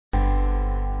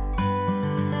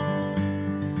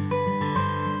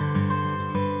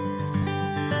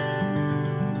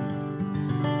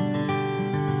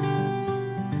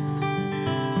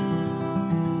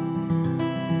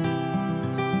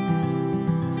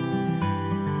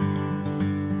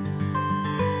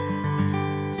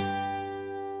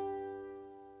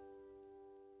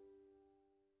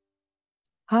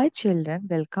Hi children,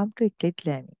 welcome to ICT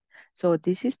Learning. So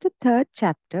this is the third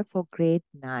chapter for grade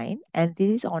 9 and this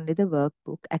is only the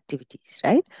workbook activities,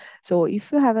 right? So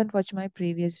if you haven't watched my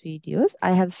previous videos,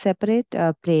 I have separate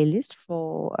playlist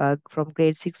for from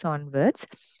grade 6 onwards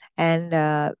and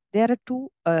there are two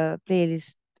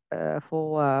playlists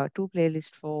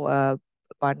for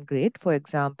one grade. For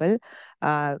example,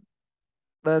 uh,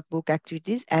 workbook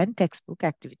activities and textbook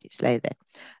activities like that.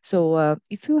 So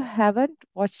if you haven't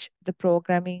watched the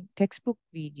programming textbook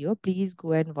video, please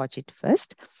go and watch it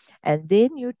first. And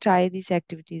then you try these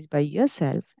activities by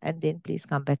yourself and then please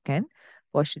come back and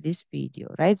watch this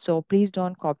video, right? So please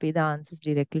don't copy the answers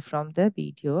directly from the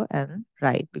video and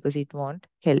write because it won't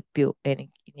help you in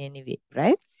any way,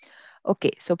 right?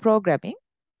 Okay, so programming,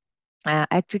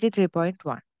 activity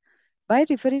 3.1. By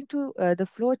referring to the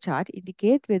flow chart,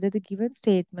 indicate whether the given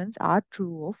statements are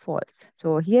true or false.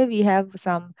 So here we have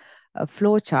some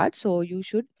flow chart. So you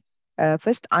should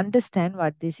first understand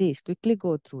what this is. Quickly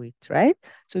go through it, right?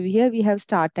 So here we have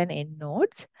start and end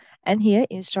nodes, and here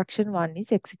instruction 1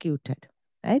 is executed,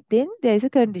 right? Then there is a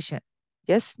condition.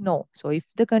 Yes, no. So if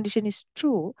the condition is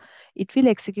true, it will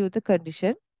execute the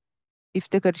condition. If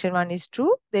the condition 1 is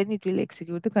true, then it will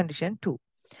execute the condition 2.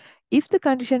 If the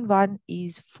condition 1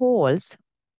 is false,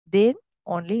 then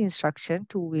only instruction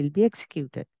 2 will be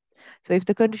executed. So if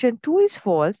the condition 2 is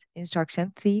false,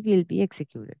 instruction 3 will be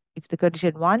executed. If the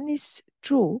condition 1 is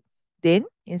true, then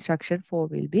instruction 4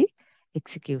 will be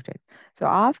executed. So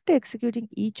after executing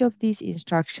each of these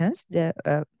instructions,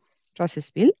 the process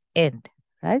will end,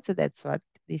 right? So that's what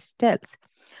this tells.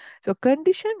 So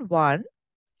condition 1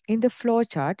 in the flow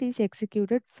chart is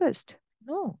executed first.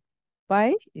 No.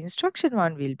 Why? Instruction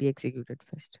 1 will be executed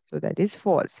first. So that is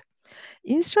false.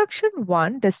 Instruction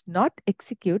 1 does not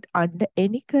execute under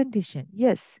any condition.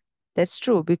 Yes, that's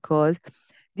true because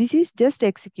this is just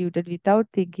executed without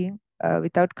thinking,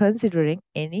 without considering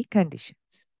any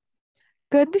conditions.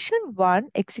 Condition 1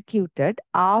 executed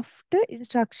after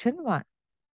instruction 1.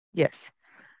 Yes,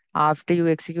 after you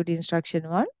execute instruction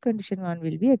 1, condition 1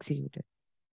 will be executed.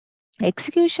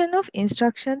 Execution of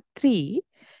instruction 3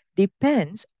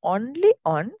 depends only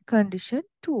on condition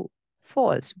 2,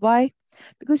 false. Why?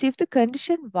 Because if the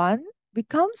condition 1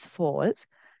 becomes false,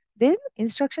 then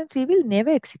instruction 3 will never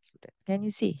execute it. Can you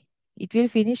see? It will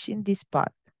finish in this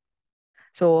path.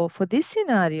 So for this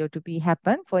scenario to be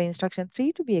happen, for instruction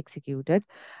 3 to be executed,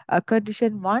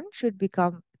 condition 1 should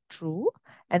become true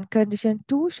and condition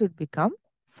 2 should become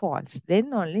false.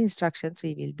 Then only instruction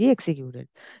 3 will be executed.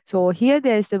 So here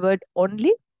there is the word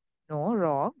only. No,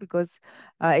 wrong, because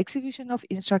execution of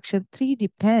instruction 3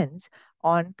 depends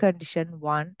on condition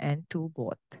 1 and 2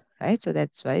 both, right? So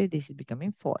that's why this is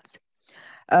becoming false.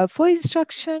 For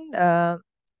instruction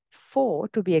 4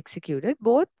 to be executed,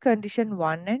 both condition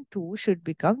 1 and 2 should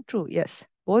become true. Yes,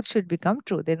 both should become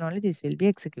true. Then only this will be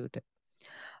executed.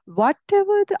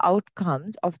 Whatever the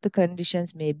outcomes of the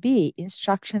conditions may be,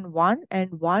 instruction 1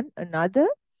 and one another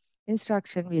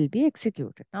instruction will be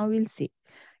executed. Now we'll see.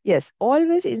 Yes,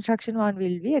 always instruction 1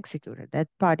 will be executed. That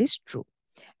part is true.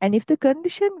 And if the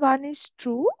condition 1 is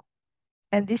true,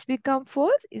 and this become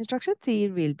false, instruction 3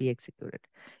 will be executed.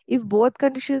 If both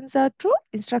conditions are true,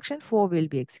 instruction 4 will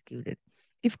be executed.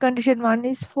 If condition 1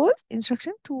 is false,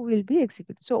 instruction 2 will be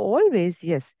executed. So always,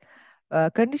 yes,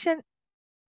 condition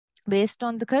based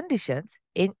on the conditions,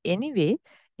 in any way,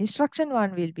 instruction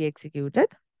 1 will be executed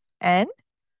and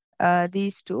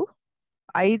these two,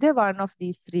 either one of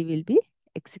these three will be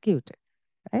executed,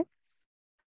 right?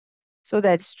 So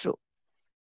that's true,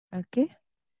 okay?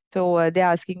 So they're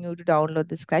asking you to download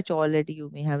the Scratch. Already you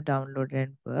may have downloaded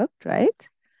and worked, right?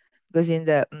 Because in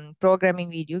the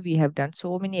programming video, we have done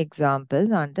so many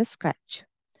examples under Scratch.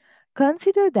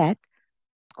 Consider that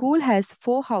school has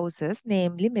 4 houses,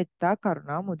 namely Metta,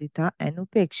 Karuna, Mudita, and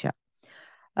Upeksha.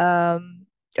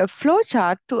 A flow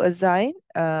chart to assign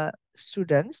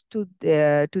students to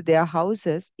their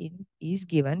houses is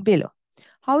given below.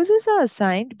 Houses are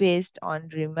assigned based on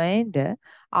remainder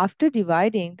after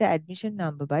dividing the admission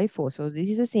number by 4. So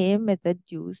this is the same method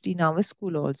used in our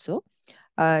school also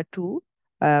to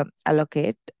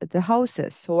allocate the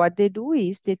houses. So what they do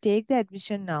is they take the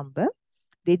admission number,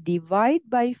 they divide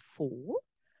by 4,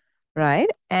 right,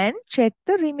 and check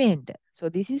the remainder. So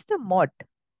this is the mod,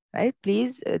 right?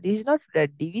 Please, this is not a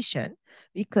division.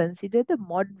 We consider the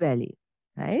mod value,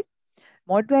 right?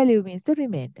 Mod value means the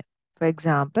remainder. For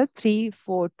example,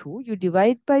 342, you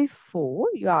divide by 4,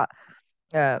 your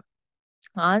uh,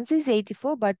 answer is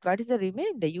 84, but what is the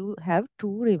remainder? You have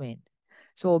 2 remainder.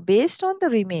 So based on the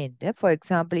remainder, for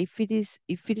example, if it is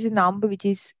a number which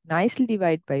is nicely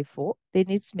divided by 4, then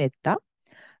it's metta.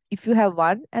 If you have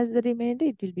 1 as the remainder,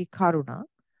 it will be karuna.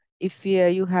 If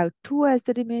you have 2 as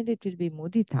the remainder, it will be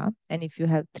mudita. And if you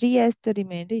have 3 as the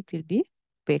remainder, it will be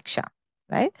upeksha,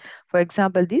 right? For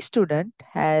example, this student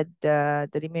had the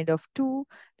remainder of 2.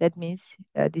 That means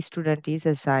this student is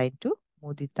assigned to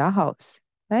mudita house,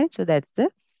 right? So that's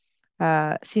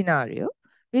the scenario.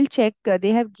 We'll check.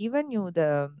 They have given you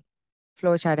the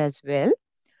flowchart as well.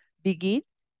 Begin,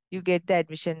 you get the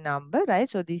admission number, right?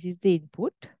 So this is the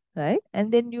input, right?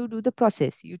 And then you do the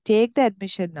process. You take the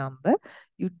admission number,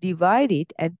 you divide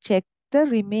it and check the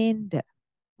remainder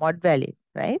mod value,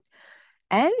 right?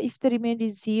 And if the remainder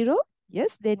is 0,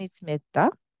 yes, then it's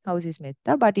metta, house is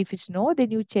metta. But if it's no,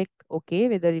 then you check, okay,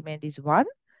 whether remainder is 1.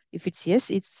 If it's yes,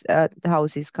 it's the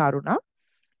house is karuna.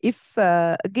 If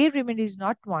again remainder is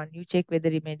not 1, you check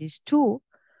whether remainder is 2.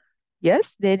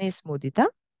 Yes, then it's mudita.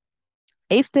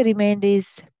 If the remainder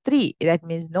is 3, that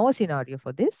means no scenario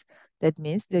for this. That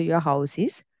means your house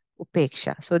is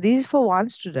upeksha. So this is for one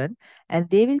student and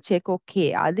they will check,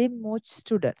 okay, are there more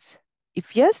students?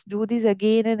 If yes, do this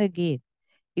again and again.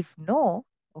 If no,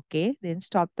 okay, then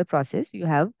stop the process. You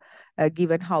have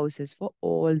given houses for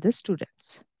all the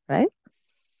students, right?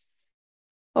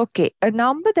 Okay, a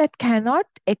number that cannot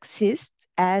exist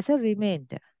as a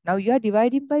remainder. Now you are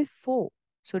dividing by 4.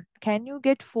 So can you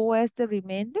get 4 as the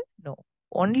remainder? No.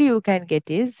 Only you can get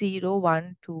is 0,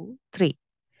 1, 2, 3.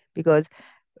 Because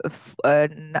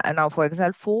now, for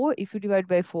example, 4, if you divide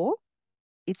by 4,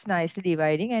 it's nicely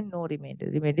dividing and no remainder.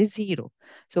 Remainder is 0.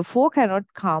 So 4 cannot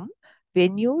come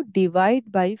when you divide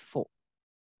by 4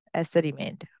 as the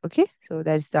remainder. Okay, so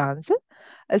that's the answer.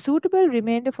 A suitable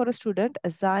remainder for a student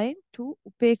assigned to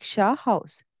Upeksha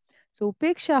house. So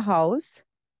Upeksha house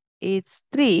is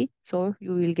 3, so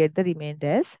you will get the remainder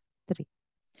as 3.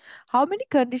 How many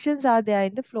conditions are there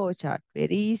in the flow chart?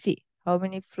 Very easy. How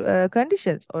many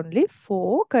conditions? Only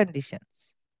 4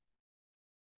 conditions.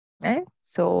 Right?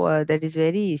 So that is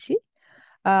very easy.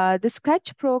 The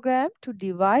Scratch program to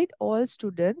divide all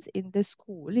students in the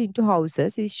school into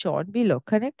houses is shown below.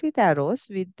 Connect with arrows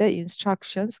with the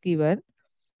instructions given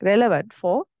relevant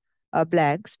for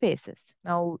blank spaces.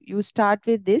 Now you start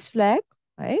with this flag,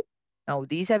 right? Now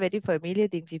these are very familiar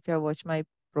things if you have watched my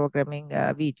programming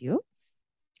video.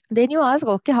 Then you ask,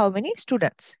 okay, how many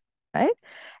students, right?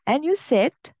 And you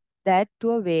set that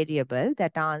to a variable,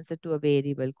 that answer to a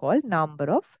variable called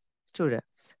number of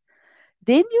students.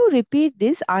 Then you repeat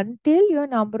this until your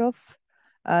number of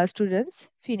students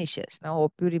finishes. Now,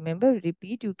 hope you remember,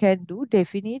 repeat, you can do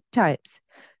definite times.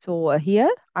 So here,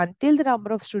 until the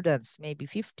number of students, maybe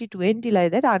 50, 20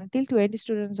 like that, until 20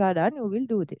 students are done, you will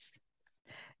do this.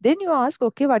 Then you ask,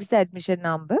 okay, what is the admission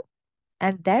number?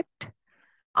 And that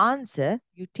answer,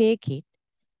 you take it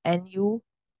and you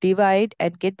divide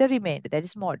and get the remainder, that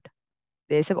is mod.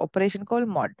 There's an operation called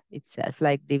mod itself,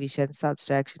 like division,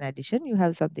 subtraction, addition, you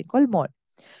have something called mod.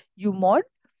 You mod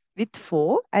with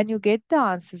 4 and you get the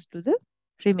answers to the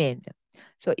remainder.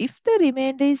 So if the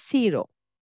remainder is 0,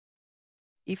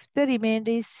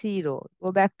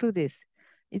 go back to this,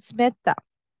 it's metta,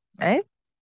 right?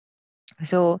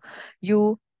 So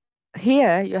you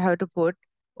here you have to put,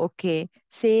 okay,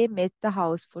 say metta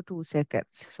house for 2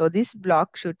 seconds. So this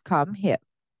block should come here.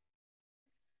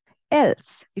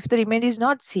 Else, if the remainder is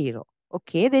not 0,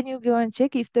 okay, then you go and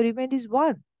check if the remainder is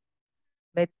 1.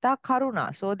 Metta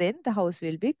karuna. So then the house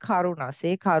will be karuna.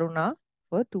 Say karuna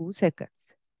for 2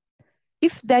 seconds.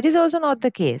 If that is also not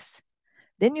the case,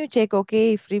 then you check,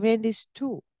 okay, if remainder is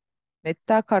 2,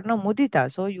 metta karna mudita.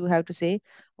 So you have to say,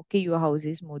 okay, your house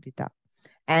is mudita.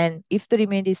 And if the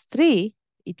remainder is 3,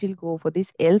 it will go for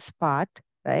this else part,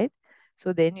 right?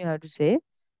 So then you have to say,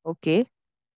 okay,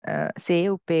 say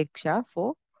upeksha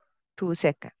for 2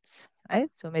 seconds, right?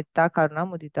 So metta karna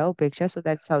mudita upeksha. So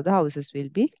that's how the houses will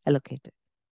be allocated.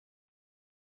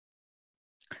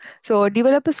 So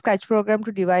develop a Scratch program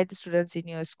to divide the students in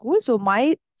your school. So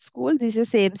my school, this is the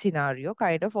same scenario,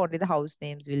 kind of, only the house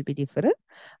names will be different.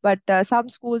 But some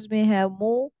schools may have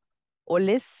more or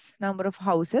less number of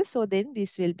houses. So then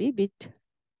this will be bit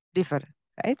different,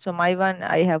 right? So my one,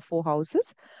 I have 4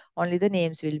 houses. Only the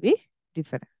names will be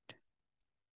different.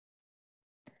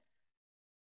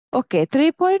 Okay,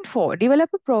 3.4. Develop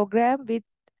a program with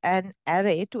an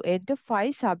array to enter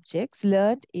 5 subjects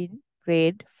learned in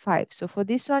grade 5. So for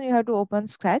this one, you have to open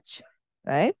Scratch,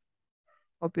 right?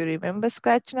 Hope you remember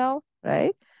Scratch now,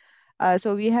 right?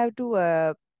 So we have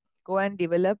to go and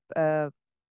develop a,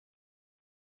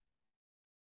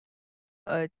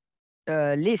 a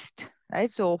list, right?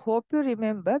 So hope you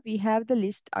remember we have the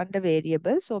list under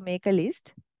variable. So make a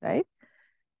list, right?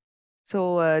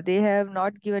 So they have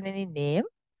not given any name,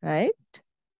 right?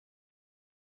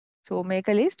 So make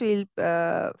a list. We'll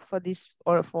for this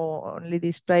or for only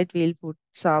this sprite, we'll put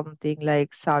something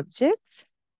like subjects,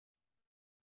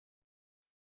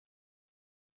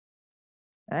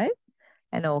 right?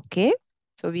 And okay.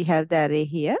 So we have the array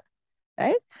here,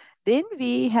 right? Then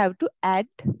we have to add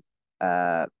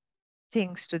uh,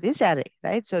 things to this array,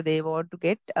 right? So they want to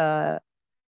get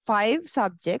 5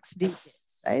 subjects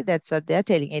details, right? That's what they are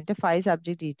telling. Enter 5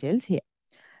 subject details here.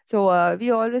 So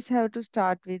we always have to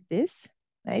start with this,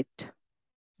 right?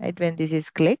 Right, when this is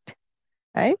clicked,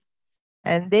 right?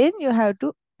 And then you have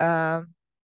to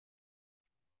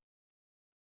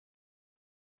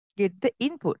get the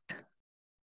input.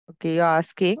 Okay, you're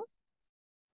asking,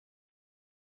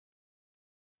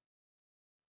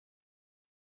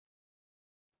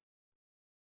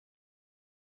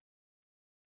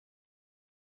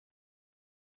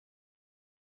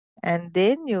 and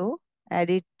then you add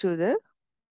it to the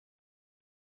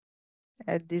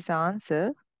add this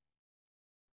answer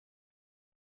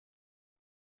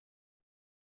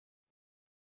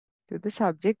to the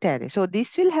subject array. So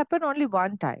this will happen only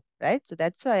one time, right? So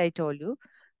that's why I told you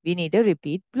we need a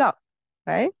repeat block,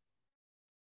 right?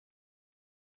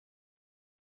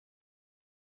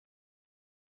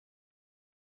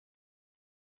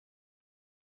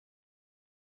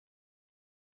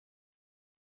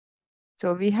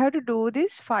 So we have to do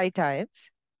this 5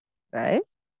 times, right?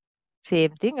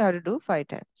 Same thing, you have to do 5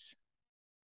 times,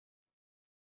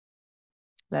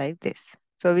 like this.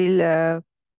 So we'll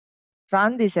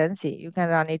run this and see. You can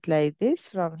run it like this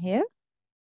from here.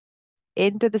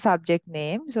 Enter the subject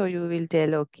name. So you will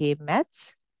tell, okay,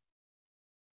 maths.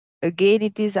 Again,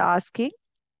 it is asking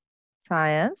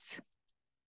science.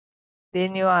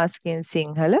 Then you ask in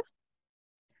Sinhala.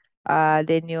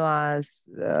 Then you ask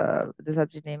the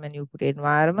subject name and you put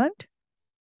environment.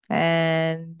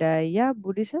 And yeah,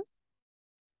 Buddhism.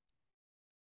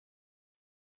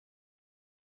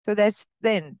 So that's the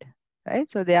end, right?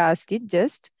 So they're asking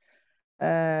just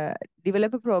uh,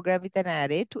 develop a program with an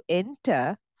array to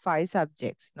enter 5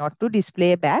 subjects, not to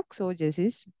display back. So this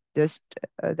is just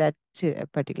that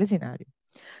particular scenario.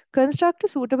 Construct a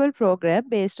suitable program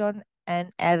based on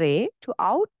an array to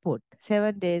output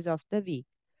 7 days of the week.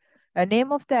 A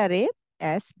name of the array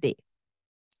as day.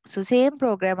 So same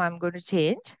program I'm going to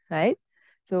change, right?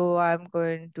 So I'm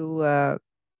going to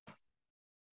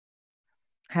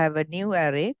have a new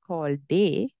array called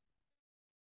day,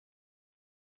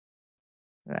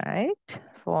 right?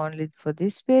 For only for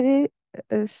this period,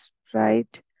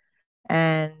 right?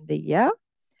 And yeah,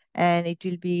 and it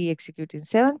will be executing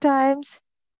 7 times.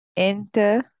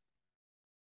 Enter.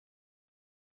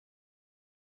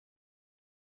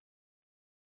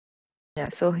 Yeah,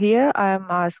 so here I am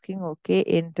asking, okay,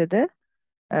 enter the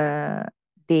uh,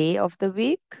 day of the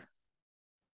week.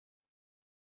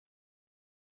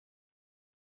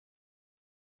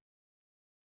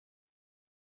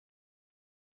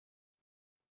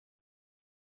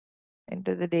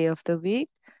 Enter the day of the week.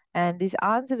 And this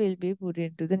answer will be put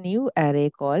into the new array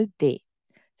called day.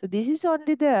 So this is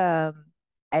only the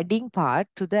adding part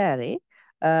to the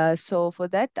array. So for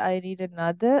that, I need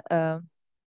another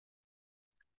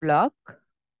block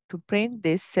to print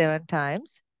this 7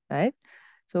 times, right?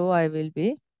 So I will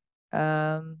be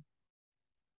um,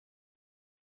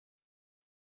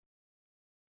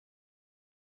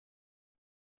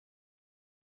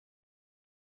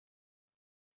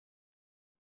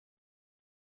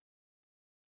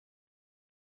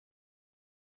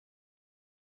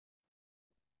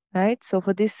 right. So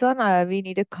for this one, we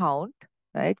need a count,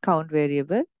 right? Count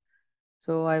variable.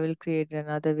 So I will create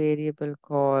another variable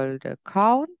called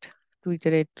count to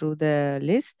iterate through the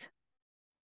list.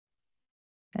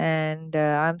 And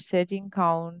I'm setting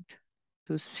count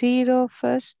to 0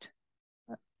 first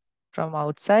from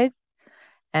outside.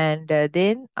 And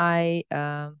then I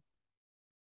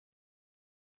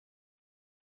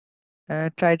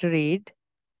try to read.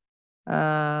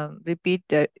 Repeat.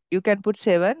 You can put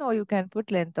 7 or you can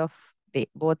put length of day.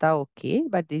 Both are okay,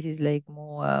 but this is like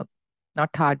more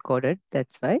not hard coded.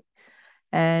 That's why.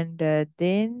 And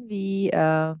then we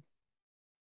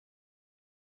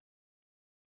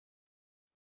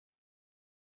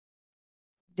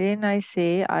then I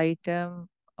say item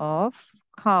of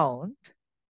count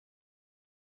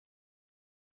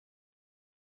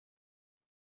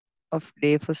of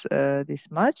day for this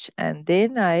much, and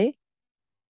then I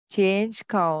change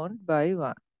count by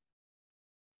 1.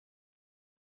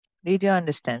 Did you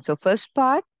understand? So first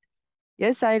part,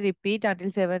 yes, I repeat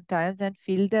until 7 times and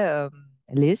fill the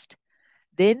list.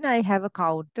 Then I have a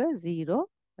counter 0,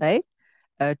 right?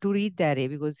 To read the array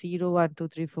because 0, 1, 2,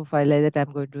 3, 4, 5 like that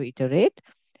I'm going to iterate.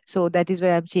 So that is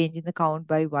why I'm changing the count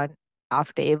by 1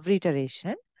 after every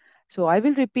iteration. So I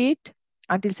will repeat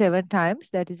until 7 times.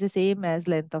 That is the same as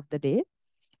length of the day.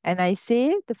 And I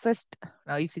say the first,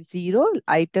 now if it's 0,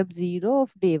 item 0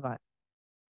 of day 1,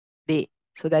 day.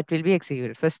 So that will be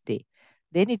executed first day.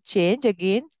 Then it change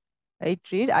again. It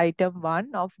read item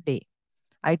 1 of day,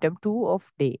 item 2 of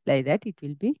day. Like that, it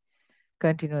will be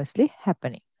continuously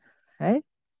happening, right?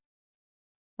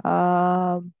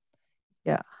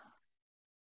 Yeah.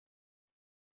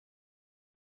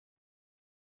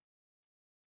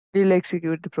 We'll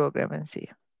execute the program and see.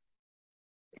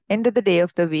 End of the day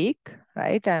of the week,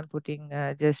 right? I'm putting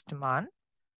just month,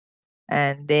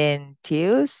 and then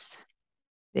Tuesday,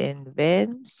 then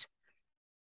Wednesday,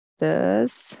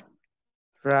 Thursday,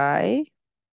 Friday,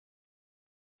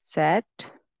 Sat,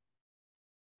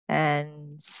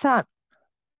 and Sun.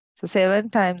 So 7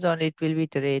 times only it will be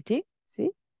iterating. See,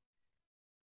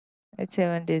 right?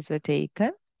 7 days were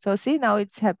taken. So see, now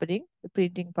it's happening. The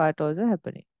printing part also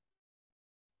happening.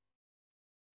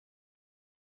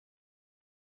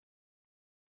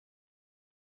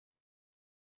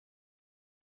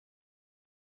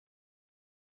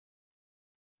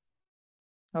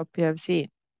 Hope you have seen.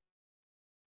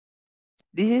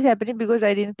 This is happening because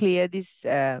I didn't clear this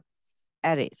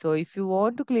array. So if you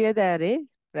want to clear the array,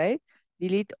 right,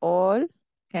 delete all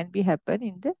can be happen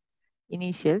in the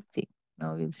initial thing.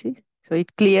 Now we'll see. So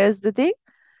it clears the thing.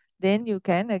 Then you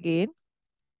can again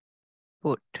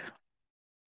put.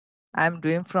 I'm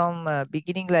doing from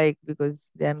beginning, like,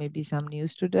 because there may be some new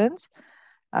students.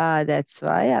 That's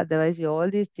why. Otherwise, all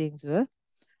these things were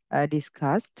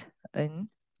discussed in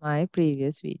my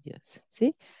previous videos.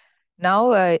 See,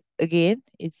 now again,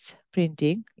 it's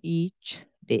printing each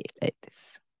day like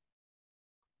this.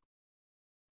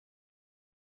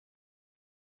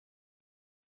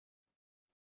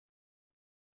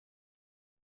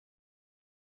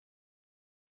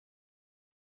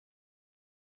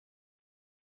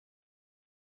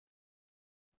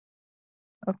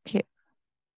 Okay.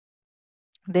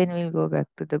 Then we'll go back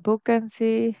to the book and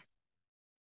see.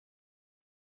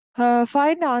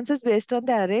 Find answers based on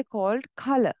the array called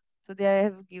color. So they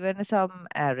have given some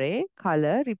array,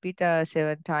 color, repeat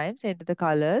 7 times, enter the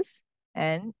colors,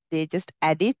 and they just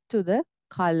add it to the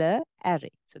color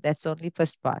array. So that's only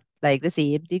first part, like the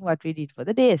same thing what we did for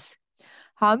the days.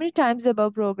 How many times the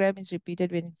above program is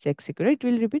repeated when it's executed? It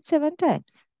will repeat 7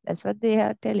 times. That's what they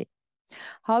are telling.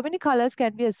 How many colors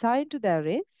can be assigned to the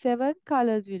array? 7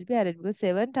 colors will be added because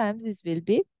 7 times this will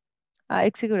be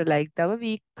executed like the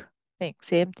week thing,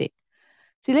 same thing.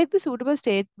 Select the suitable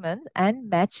statements and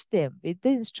match them with the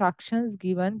instructions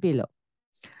given below.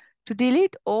 To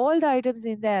delete all the items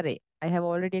in the array, I have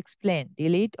already explained,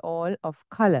 delete all of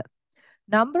color.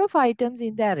 Number of items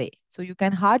in the array. So you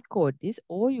can hard code this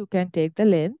or you can take the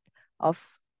length of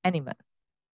animal.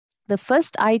 The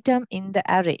first item in the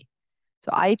array.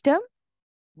 So item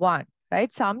 1,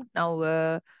 right?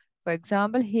 Now, for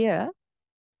example, here,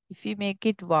 if we make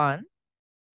it 1,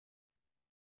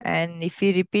 and if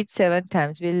we repeat 7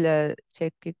 times, we'll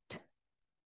check it.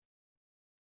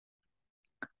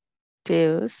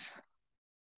 Tuesday,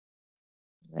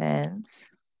 Wednesday,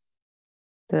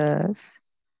 Thursday,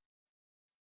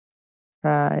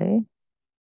 Friday,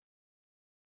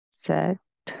 Saturday,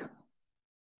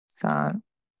 Sun,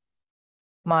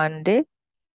 Monday,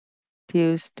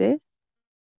 Tuesday,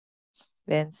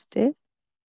 Wednesday,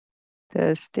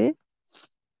 Thursday,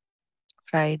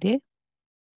 Friday,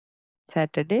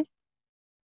 Saturday,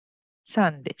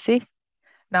 Sunday. See,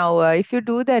 now if you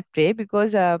do that way,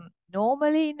 because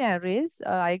normally in arrays,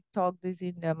 I talk this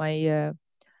in my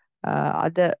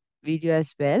other video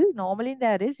as well. Normally in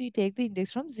the arrays, we take the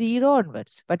index from 0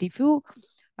 onwards. But if you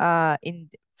in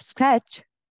Scratch,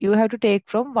 you have to take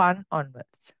from 1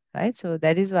 onwards, right? So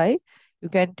that is why you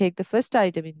can take the first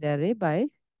item in the array by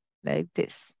like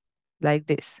this, like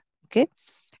this. Okay.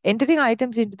 Entering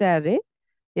items into the array,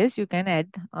 yes, you can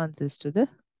add answers to the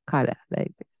color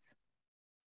like this.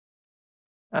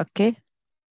 Okay.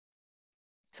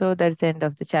 So that's the end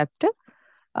of the chapter.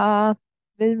 Uh,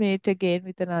 we'll meet again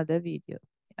with another video.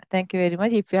 Thank you very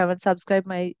much. If you haven't subscribed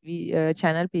my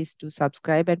channel, please do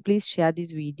subscribe and please share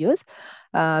these videos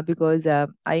because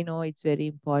I know it's very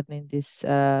important in this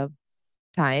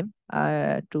time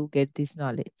to get this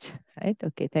knowledge. Right?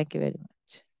 Okay. Thank you very much.